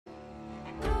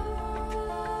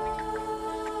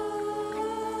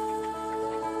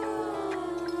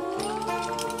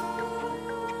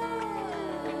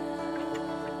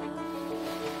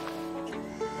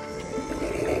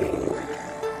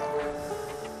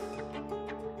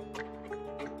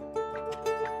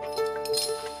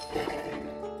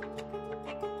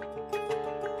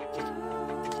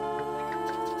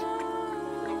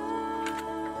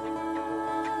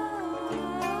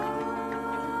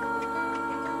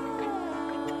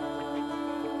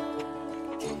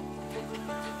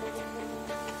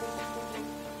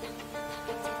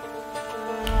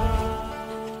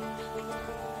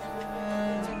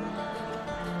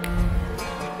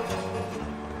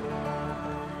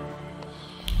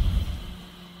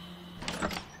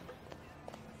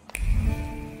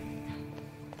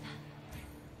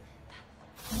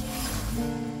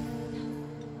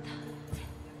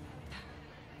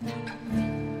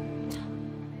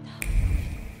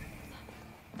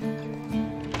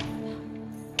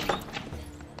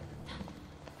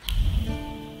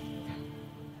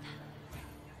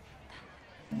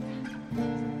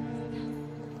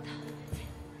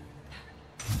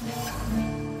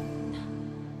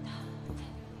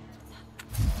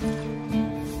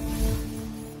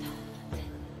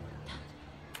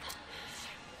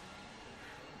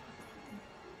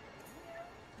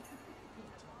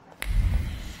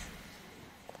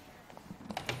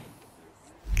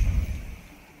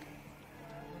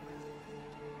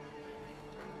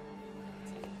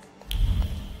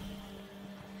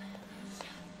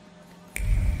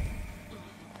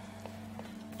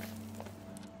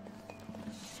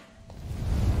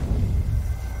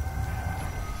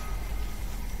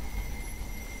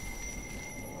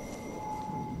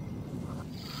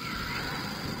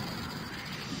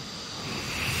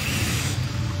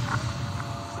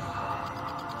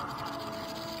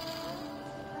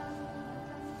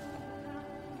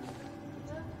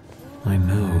I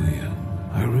know you.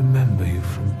 I remember you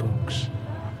from books.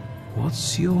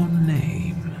 What's your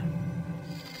name?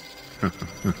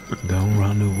 Don't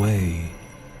run away.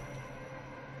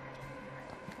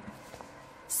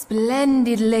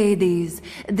 Splendid ladies,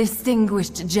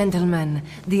 distinguished gentlemen,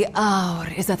 the hour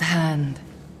is at hand.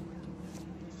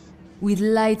 With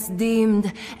lights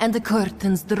dimmed and the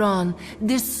curtains drawn,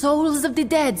 the souls of the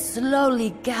dead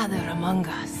slowly gather among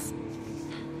us.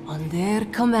 On their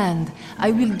command,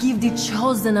 I will give the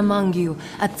chosen among you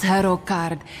a tarot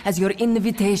card as your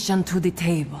invitation to the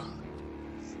table.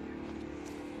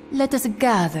 Let us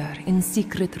gather in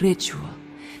secret ritual.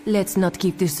 Let's not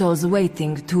keep the souls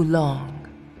waiting too long.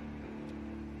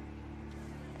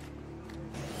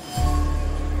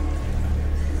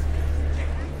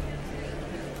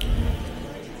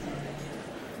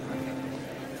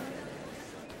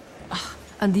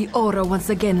 And the aura once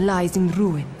again lies in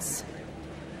ruins.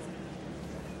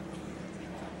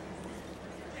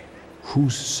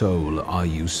 Whose soul are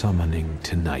you summoning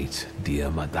tonight,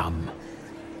 dear madame?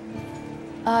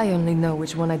 I only know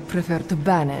which one I'd prefer to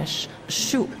banish.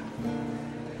 Shoot.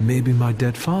 Maybe my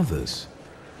dead father's.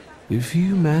 If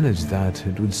you manage that,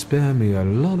 it would spare me a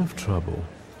lot of trouble.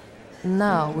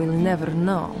 Now we'll never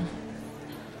know.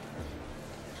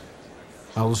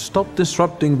 I will stop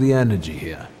disrupting the energy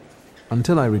here.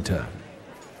 Until I return.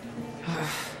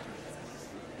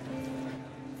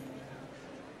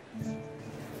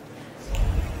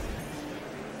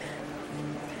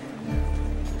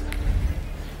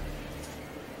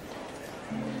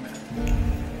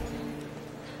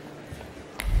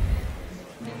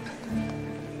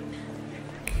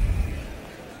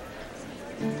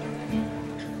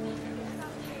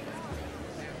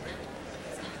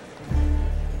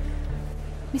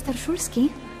 Mr. Shulsky,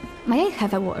 may I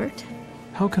have a word?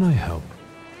 How can I help?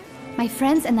 My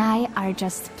friends and I are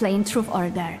just playing Truth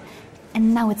Order,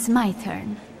 and now it's my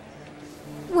turn.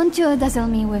 Won't you dazzle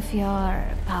me with your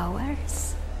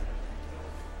powers?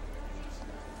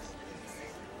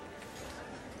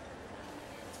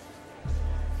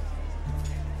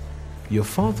 Your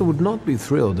father would not be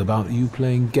thrilled about you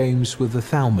playing games with the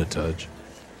Thaumaturge.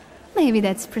 Maybe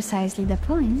that's precisely the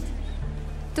point.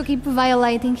 To keep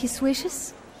violating his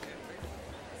wishes?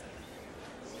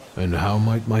 And how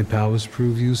might my powers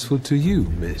prove useful to you,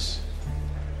 miss?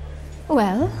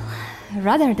 Well,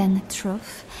 rather than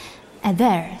truth, a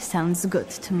dare sounds good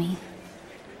to me.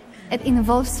 It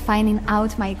involves finding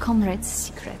out my comrades'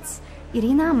 secrets,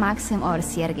 Irina, Maxim, or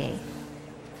Sergei.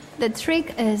 The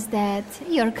trick is that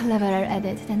you're cleverer at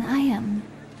it than I am.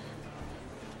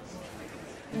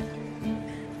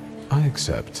 I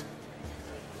accept.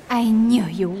 I knew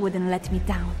you wouldn't let me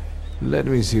down. Let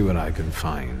me see what I can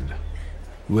find.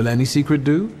 Will any secret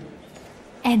do?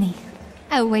 Any.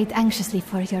 I'll wait anxiously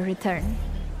for your return.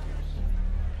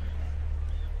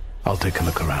 I'll take a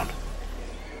look around.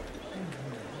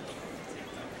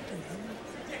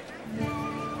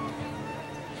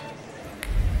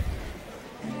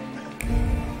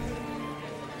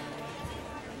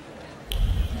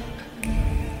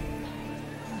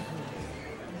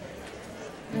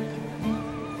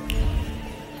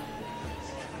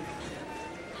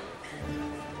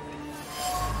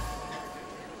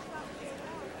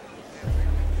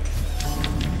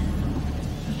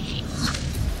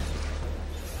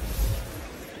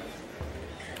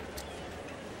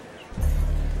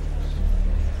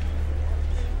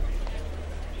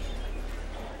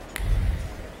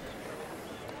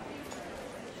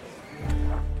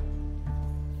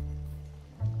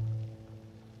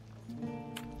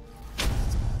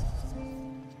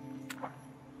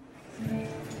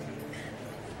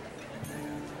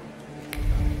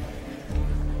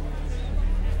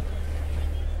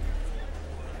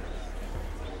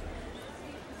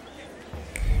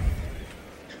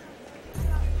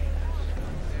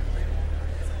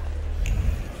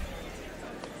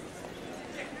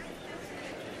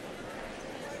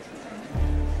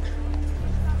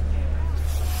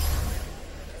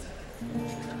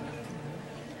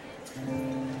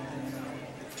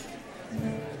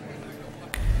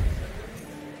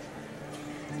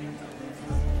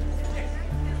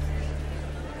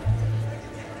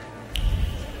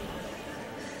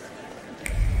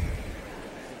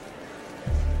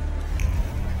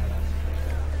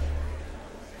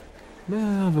 May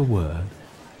I have a word?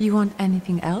 You want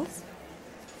anything else?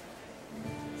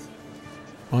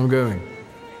 I'm going.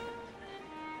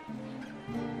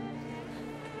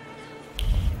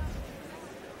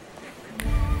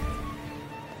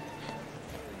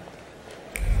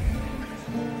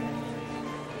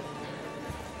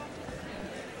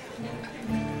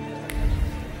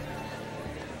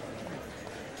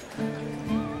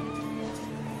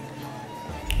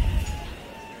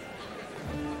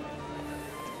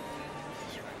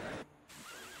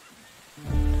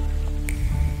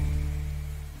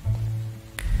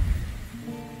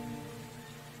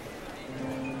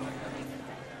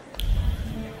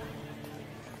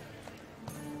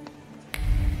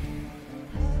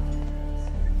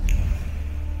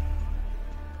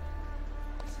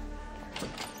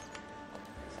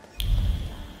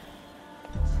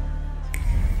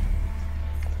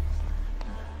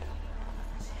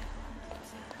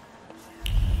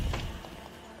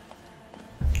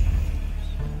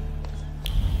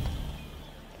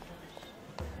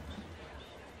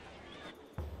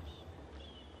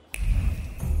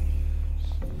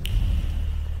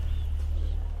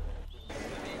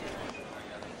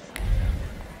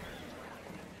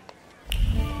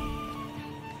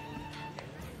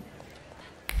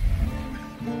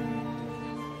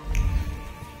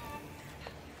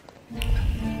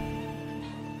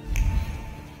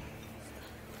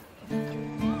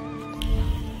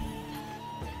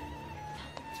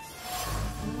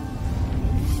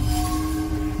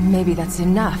 Maybe that's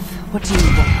enough. What do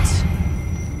you want?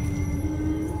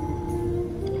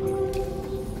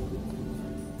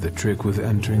 The trick with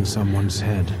entering someone's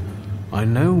head. I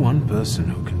know one person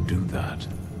who can do that.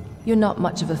 You're not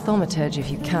much of a thaumaturge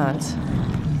if you can't.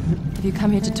 Have you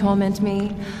come here to torment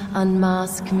me?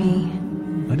 Unmask me?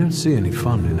 I don't see any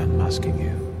fun in unmasking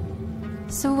you.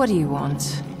 So what do you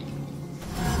want?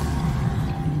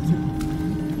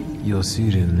 Your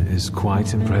Sirin is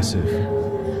quite impressive.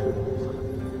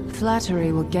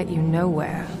 Flattery will get you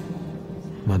nowhere.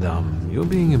 Madame, you're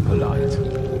being impolite.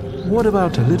 What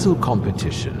about a little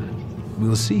competition?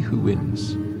 We'll see who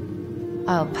wins.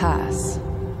 I'll pass.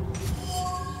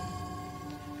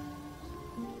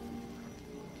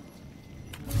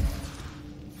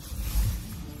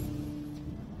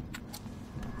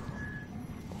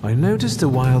 I noticed a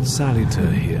wild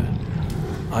saluter here.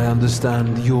 I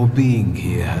understand your being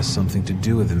here has something to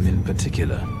do with him in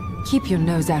particular. Keep your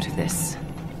nose out of this.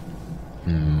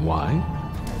 Why?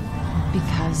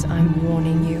 Because I'm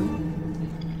warning you.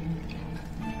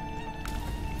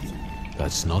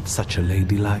 That's not such a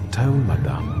ladylike tone,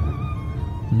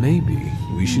 madame. Maybe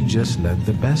we should just let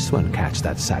the best one catch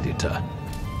that saluter.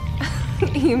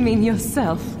 You mean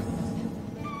yourself?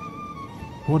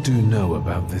 What do you know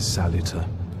about this saluter?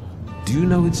 Do you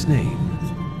know its name?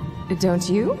 Don't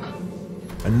you?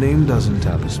 A name doesn't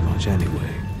tell us much anyway.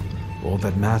 All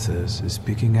that matters is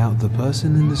picking out the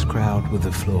person in this crowd with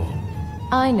the flaw.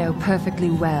 I know perfectly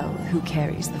well who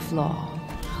carries the flaw.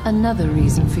 Another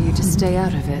reason for you to stay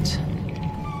out of it.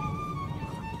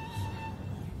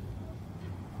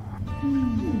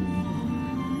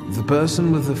 The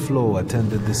person with the flaw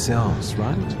attended the seance,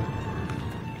 right?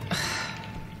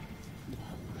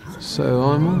 So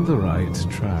I'm on the right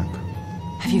track.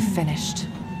 Have you finished?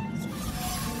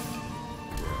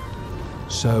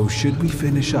 So should we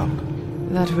finish up?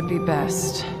 That would be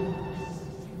best.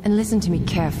 And listen to me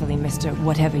carefully, Mr.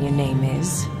 Whatever your name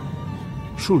is.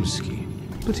 Shulski,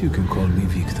 but you can call me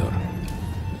Victor.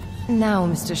 Now,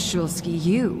 Mr. Shulsky,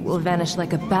 you will vanish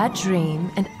like a bad dream,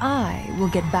 and I will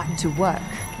get back to work.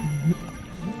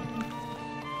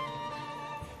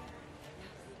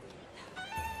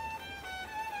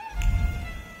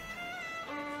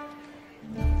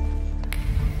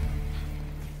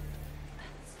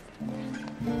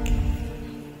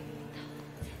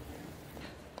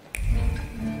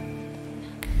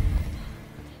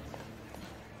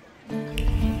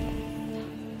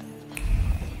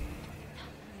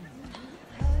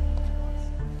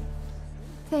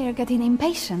 They're getting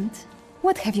impatient.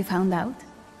 What have you found out?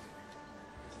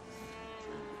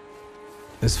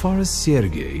 As far as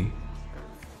Sergei,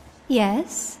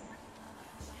 Yes?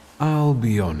 I'll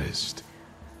be honest.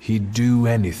 He'd do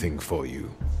anything for you.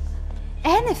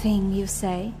 Anything, you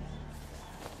say?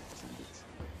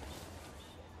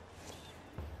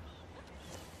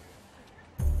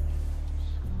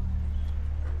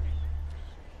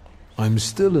 I'm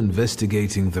still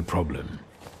investigating the problem.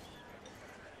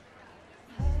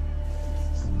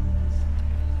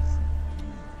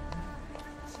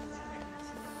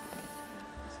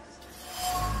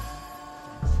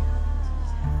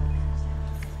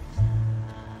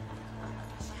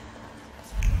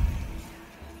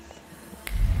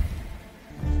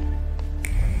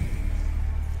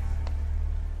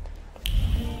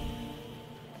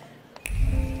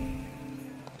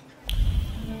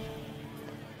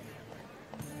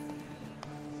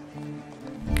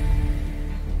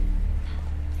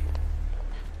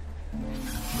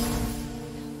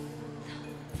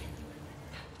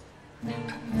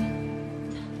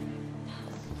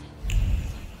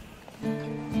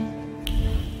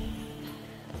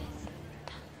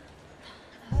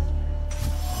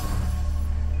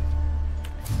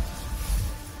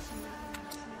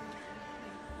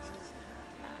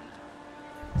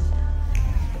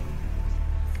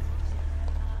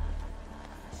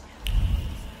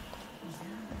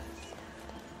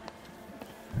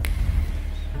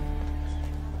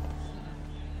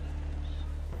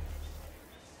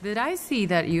 Did I see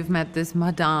that you've met this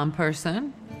Madame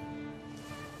person?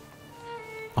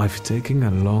 I've taken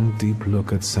a long, deep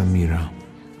look at Samira.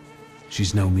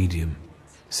 She's no medium.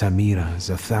 Samira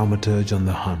is a thaumaturge on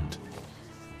the hunt.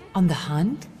 On the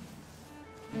hunt?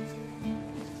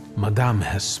 Madame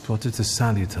has spotted a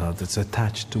salutar that's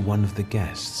attached to one of the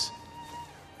guests.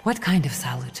 What kind of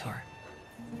salutor?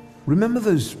 Remember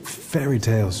those fairy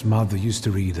tales Mother used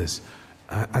to read us?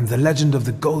 And the legend of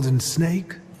the golden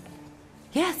snake?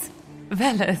 Yes,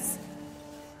 Veles.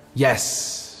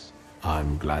 Yes.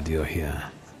 I'm glad you're here.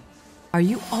 Are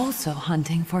you also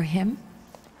hunting for him?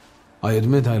 I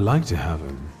admit I like to have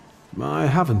him. I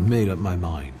haven't made up my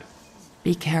mind.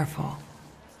 Be careful.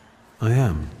 I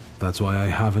am. That's why I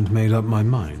haven't made up my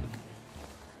mind.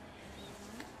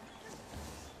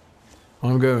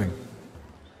 I'm going.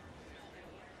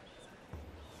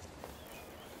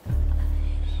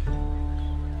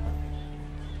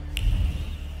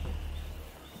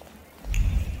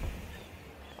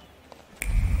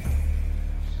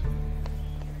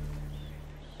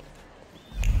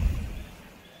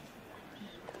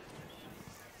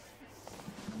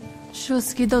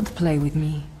 Shuski, don't play with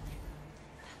me.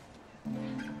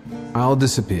 I'll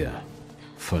disappear.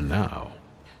 For now.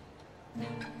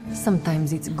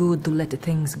 Sometimes it's good to let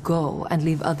things go and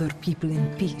leave other people in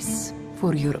peace,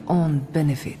 for your own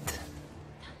benefit.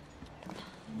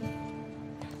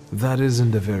 That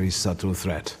isn't a very subtle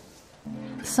threat.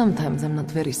 Sometimes I'm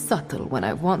not very subtle when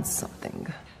I want something.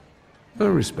 I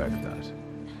respect that.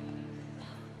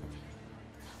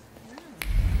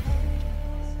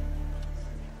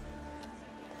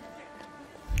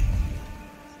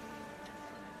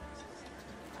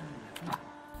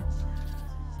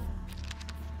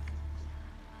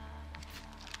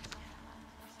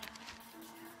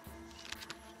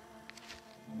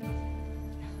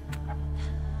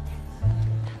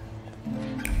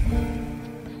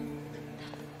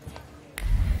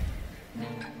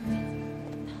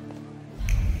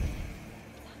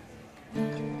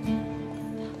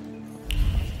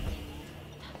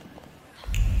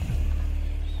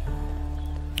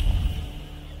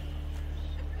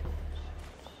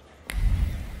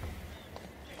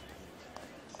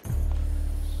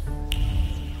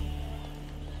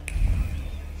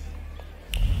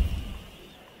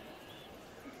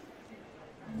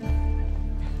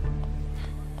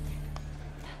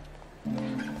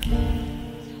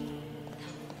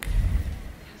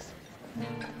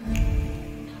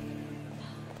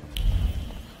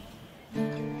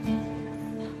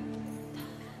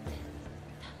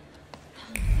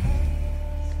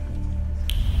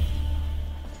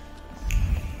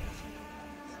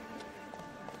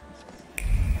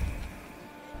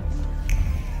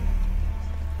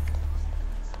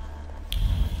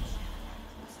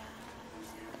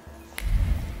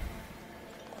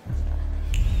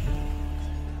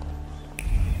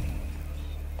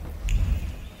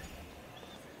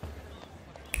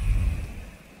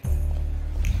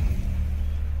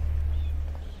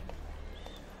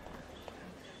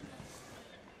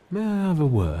 May I have a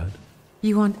word?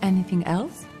 You want anything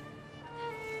else?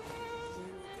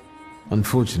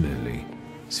 Unfortunately,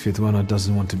 Svetlana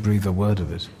doesn't want to breathe a word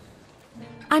of it.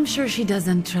 I'm sure she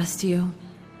doesn't trust you.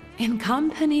 In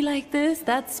company like this,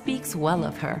 that speaks well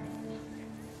of her.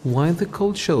 Why the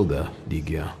cold shoulder,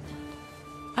 Ligia?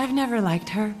 I've never liked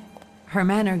her. Her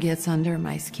manner gets under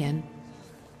my skin.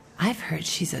 I've heard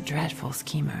she's a dreadful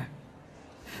schemer.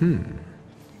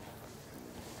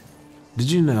 Did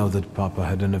you know that Papa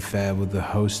had an affair with the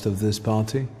host of this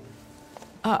party?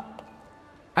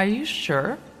 Are you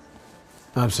sure?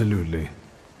 Absolutely.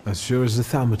 As sure as the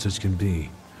Thaumaturge can be.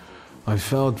 I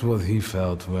felt what he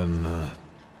felt when,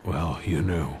 well, you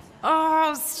know.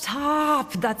 Oh,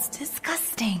 stop! That's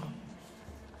disgusting.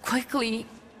 Quickly,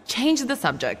 change the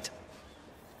subject.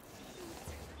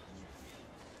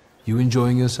 You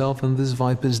enjoying yourself in this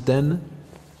viper's den?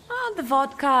 The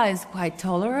vodka is quite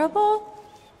tolerable.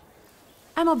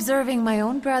 I'm observing my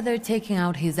own brother taking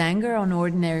out his anger on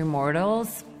ordinary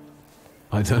mortals.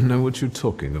 I don't know what you're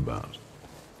talking about.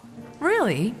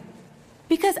 Really?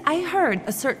 Because I heard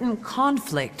a certain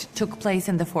conflict took place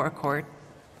in the forecourt.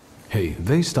 Hey,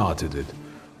 they started it.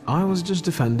 I was just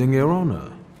defending your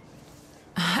honor.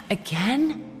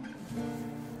 Again?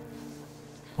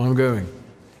 I'm going.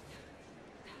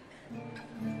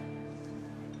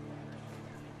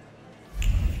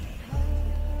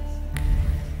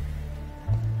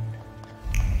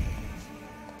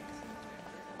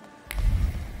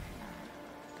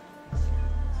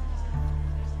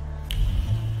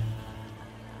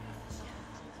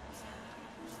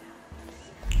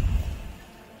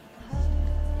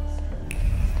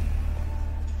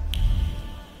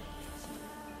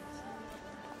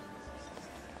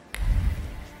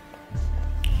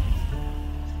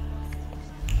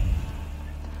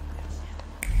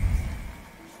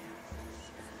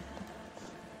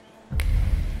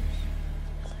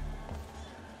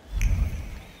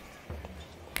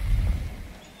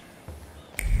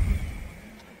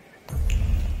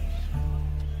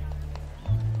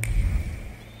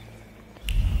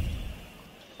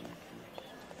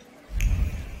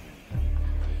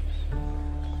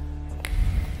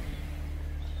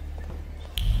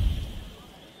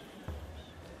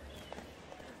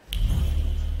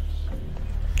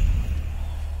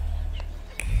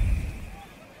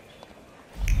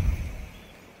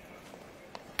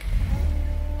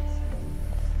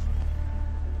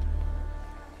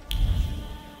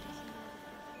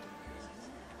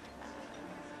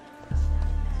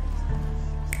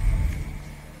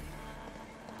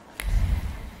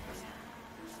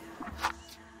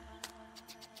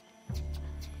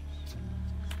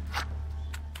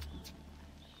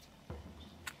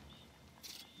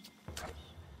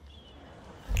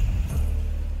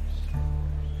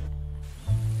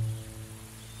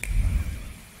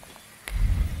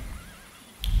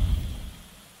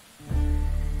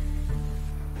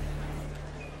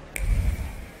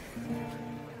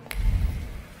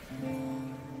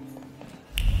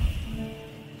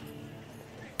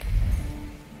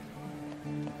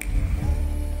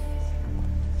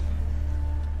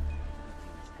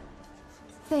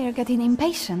 They're getting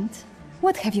impatient.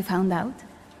 What have you found out?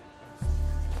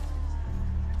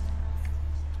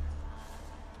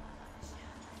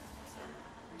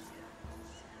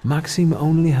 Maxim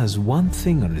only has one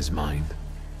thing on his mind.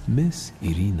 Miss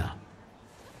Irina.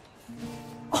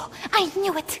 Oh, I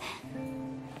knew it!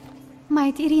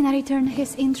 Might Irina return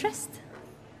his interest?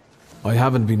 I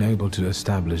haven't been able to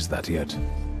establish that yet.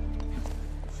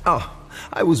 Oh,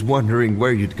 I was wondering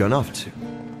where you'd gone off to.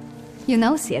 You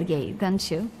know Sergei, don't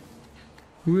you?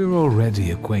 We're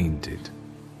already acquainted.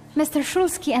 Mr.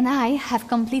 Shulsky and I have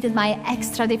completed my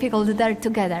extra difficult dirt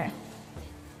together.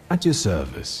 At your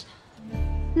service.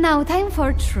 Now time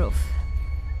for truth.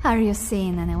 Are you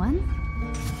seeing anyone?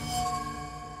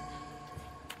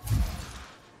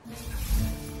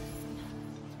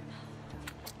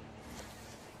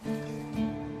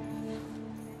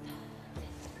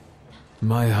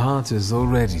 My heart is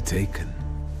already taken.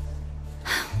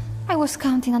 I was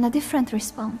counting on a different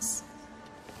response.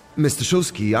 Mr.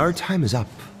 Shulsky, our time is up.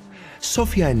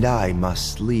 Sophia and I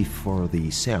must leave for the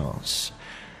seance.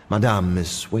 Madame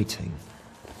is waiting.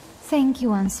 Thank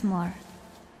you once more.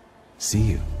 See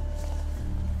you.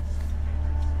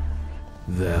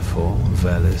 Therefore,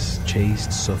 Veles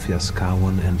chased Sofia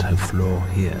Skawan and her floor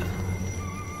here.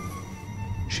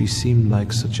 She seemed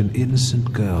like such an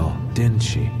innocent girl, didn't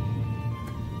she?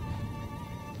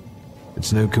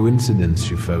 It's no coincidence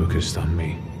she focused on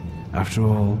me. After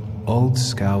all, old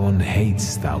Skawan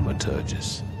hates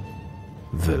Thaumaturges.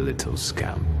 The little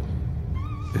scamp.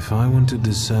 If I want to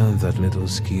discern that little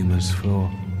schemer's flaw,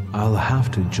 I'll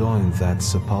have to join that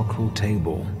sepulchral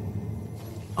table.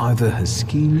 Either her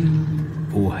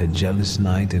scheming or her jealous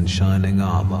knight in shining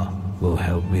armor will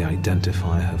help me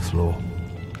identify her flaw.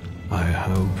 I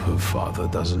hope her father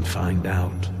doesn't find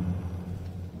out.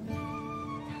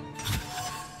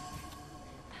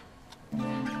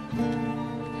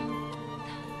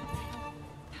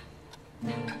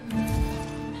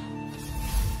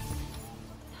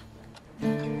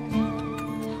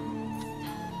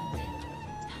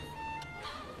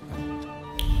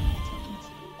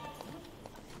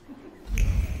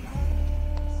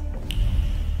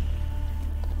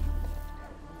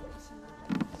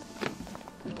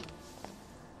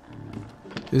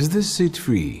 Is this seat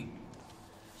free?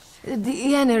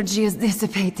 The energy is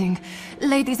dissipating.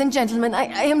 Ladies and gentlemen, I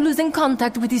am losing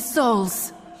contact with his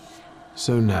souls.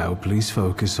 So now please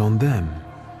focus on them.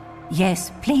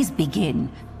 Yes, please begin.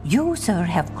 You, sir,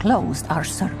 have closed our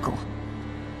circle.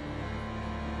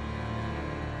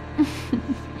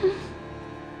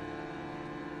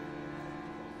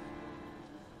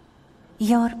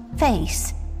 Your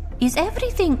face. Is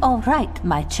everything all right,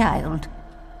 my child?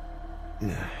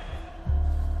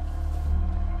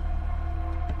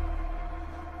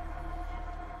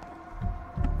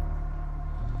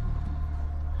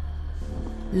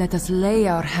 Let us lay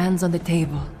our hands on the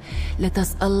table. Let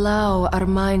us allow our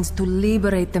minds to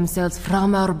liberate themselves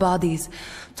from our bodies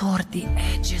toward the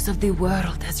edges of the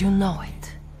world as you know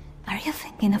it. Are you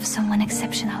thinking of someone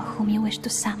exceptional whom you wish to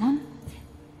summon?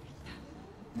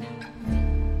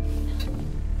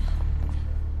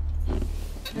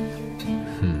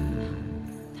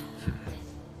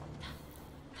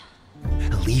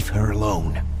 Leave her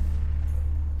alone.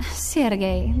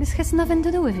 Sergei, this has nothing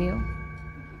to do with you.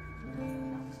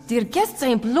 Dear guests, I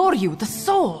implore you, the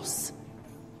souls!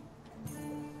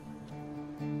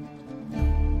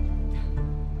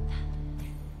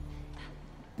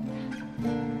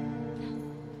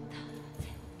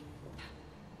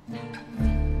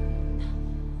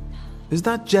 Is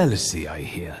that jealousy I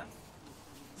hear?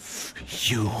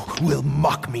 You will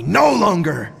mock me no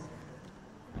longer!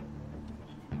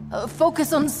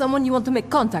 Focus on someone you want to make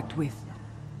contact with.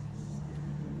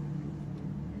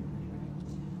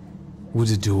 Would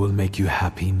a duel make you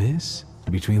happy, miss?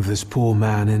 Between this poor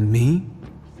man and me?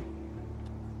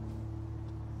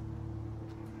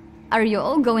 Are you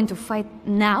all going to fight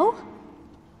now?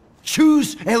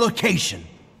 Choose a location.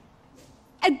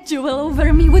 A duel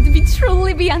over me would be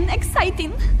truly beyond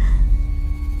exciting.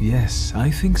 Yes, I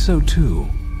think so too.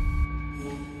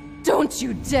 Don't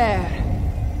you dare!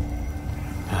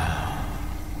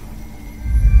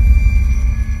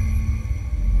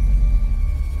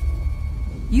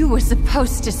 You were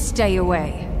supposed to stay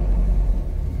away.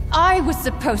 I was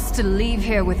supposed to leave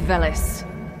here with Veles.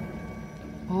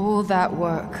 All that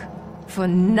work for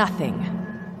nothing.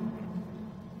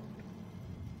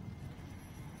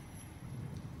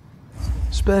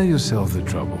 Spare yourself the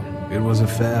trouble. It was a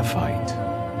fair fight.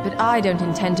 But I don't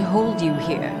intend to hold you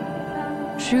here.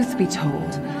 Truth be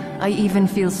told, I even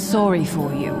feel sorry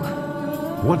for you.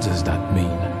 What does that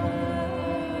mean?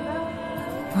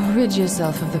 Rid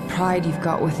yourself of the pride you've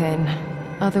got within.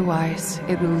 Otherwise,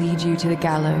 it will lead you to the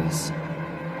gallows.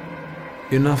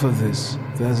 Enough of this.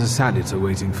 There's a Sadit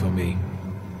waiting for me.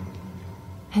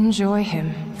 Enjoy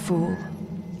him, fool.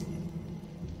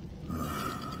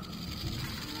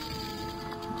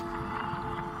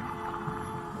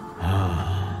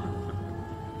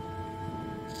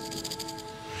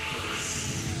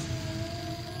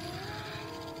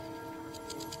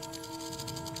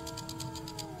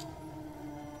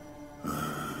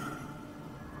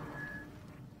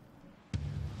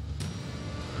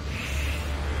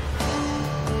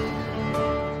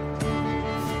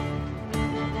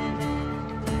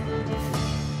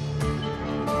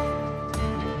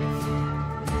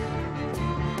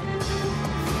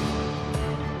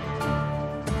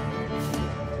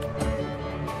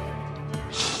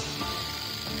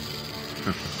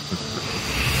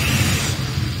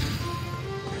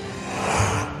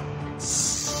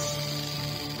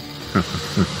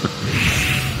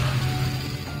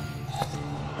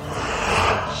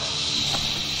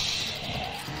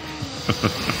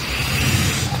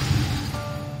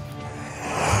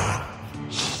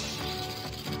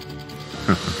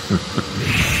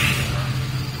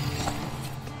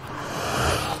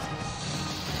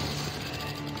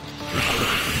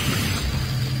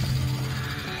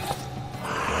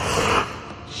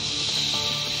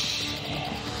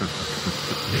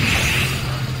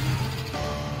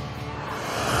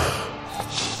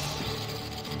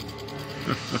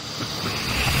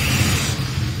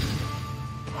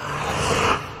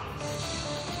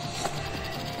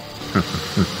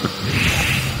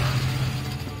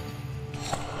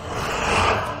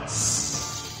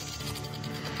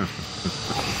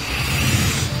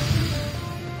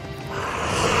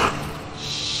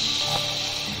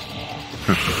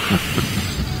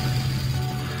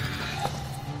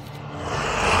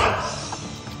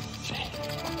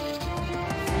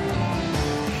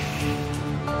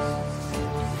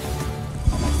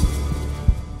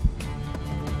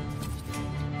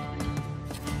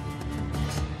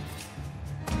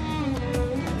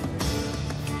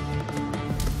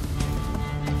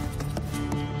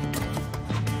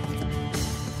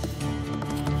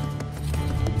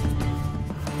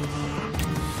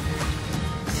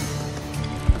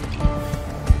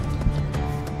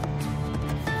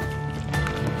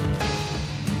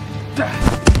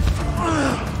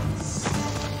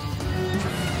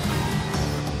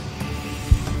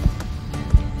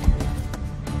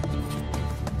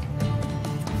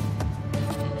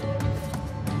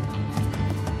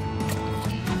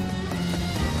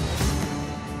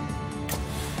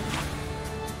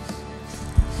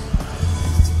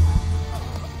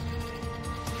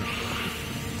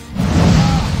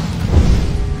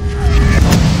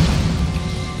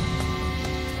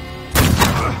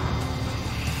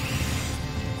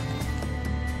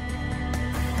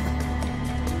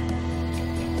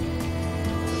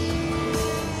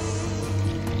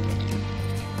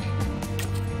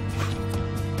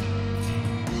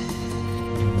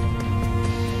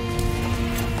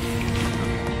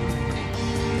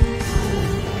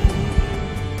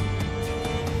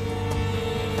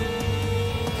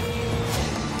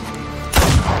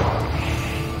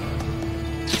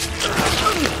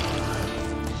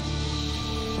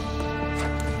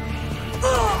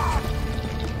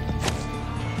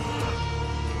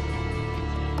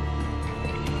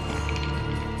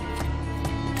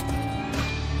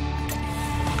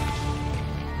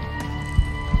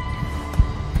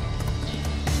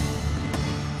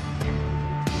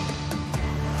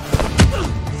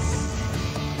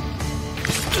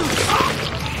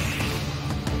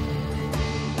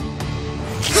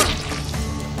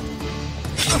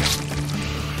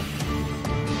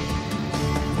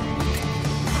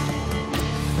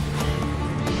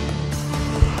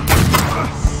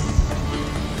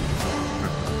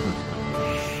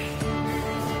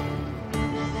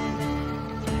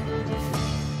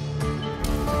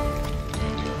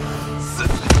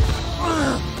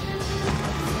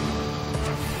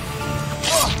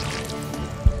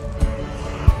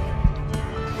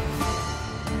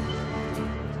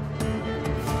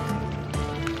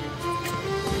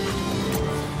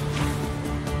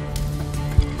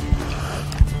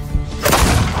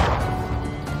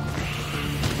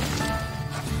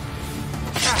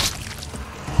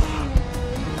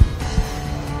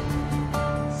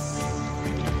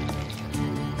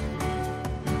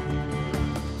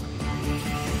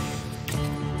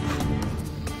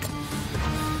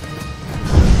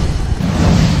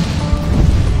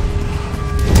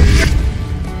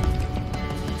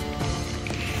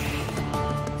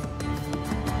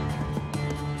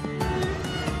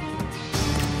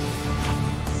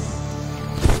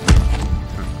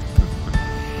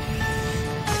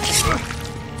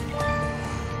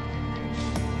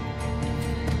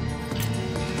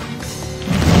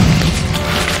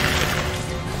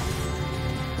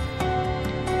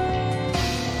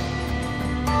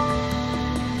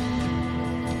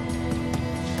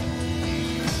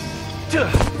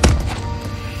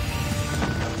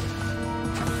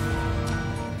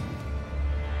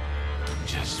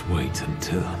 Just wait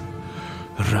until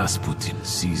Rasputin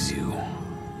sees you.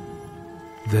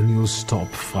 Then you'll stop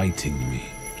fighting me.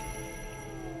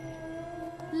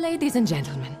 Ladies and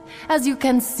gentlemen, as you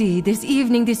can see, this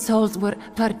evening the souls were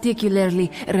particularly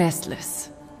restless.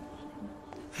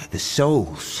 The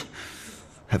souls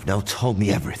have now told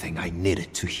me everything I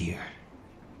needed to hear.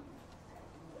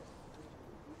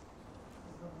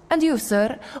 And you,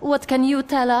 sir, what can you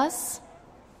tell us?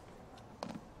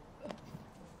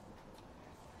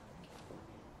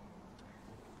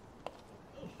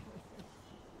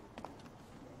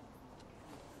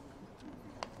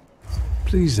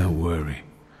 Please don't worry.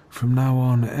 From now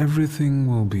on, everything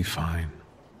will be fine.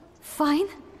 Fine?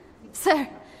 Sir,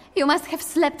 you must have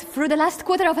slept through the last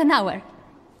quarter of an hour.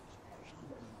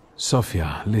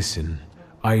 Sophia, listen.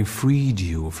 I freed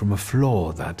you from a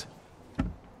flaw that...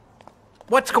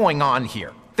 What's going on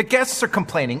here? The guests are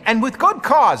complaining, and with good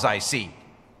cause, I see.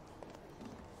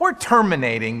 We're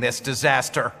terminating this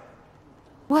disaster.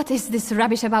 What is this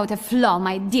rubbish about a flaw,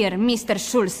 my dear Mr.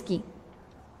 Shulsky?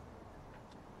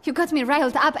 You got me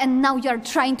riled up and now you're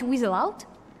trying to weasel out?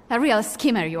 A real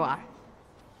schemer you are.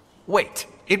 Wait,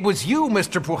 it was you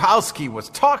Mr. Puhalski was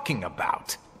talking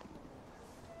about.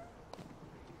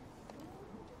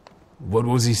 What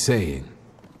was he saying?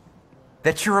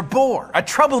 That you're a bore, a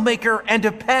troublemaker, and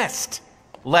a pest.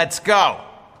 Let's go.